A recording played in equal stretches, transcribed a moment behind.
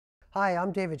Hi,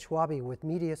 I'm David Schwabe with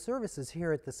Media Services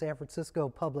here at the San Francisco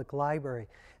Public Library,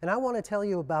 and I want to tell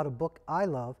you about a book I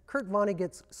love, Kurt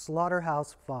Vonnegut's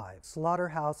Slaughterhouse-Five.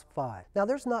 Slaughterhouse-Five. Now,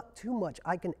 there's not too much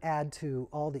I can add to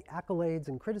all the accolades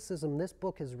and criticism this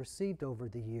book has received over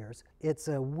the years. It's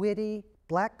a witty,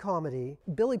 black comedy.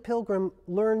 Billy Pilgrim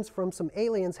learns from some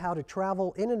aliens how to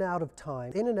travel in and out of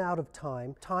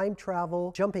time, time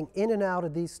travel, jumping in and out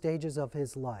of these stages of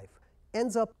his life.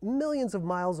 Ends up millions of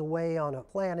miles away on a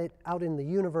planet out in the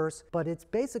universe, but it's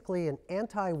basically an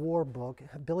anti-war book.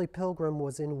 Billy Pilgrim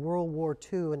was in World War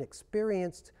II and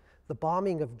experienced the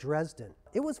bombing of Dresden.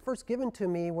 It was first given to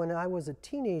me when I was a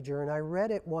teenager, and I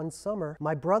read it one summer.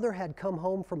 My brother had come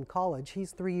home from college.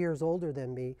 He's 3 years older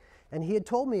than me, and he had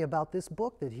told me about this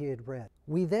book that he had read.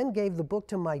 We then gave the book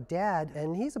to my dad,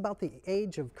 and he's about the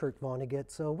age of Kurt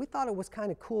Vonnegut, so we thought it was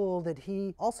kind of cool that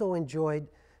he also enjoyed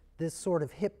this sort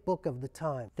of hip book of the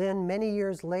time. Then many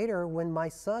years later, when my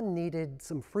son needed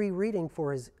some free reading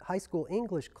for his high school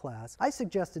English class, I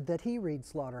suggested that he read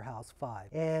Slaughterhouse-Five,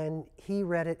 and he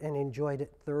read it and enjoyed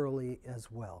it thoroughly as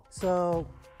well. So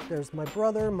there's my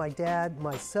brother, my dad,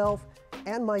 myself,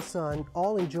 and my son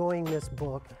all enjoying this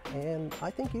book, and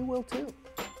I think you will too.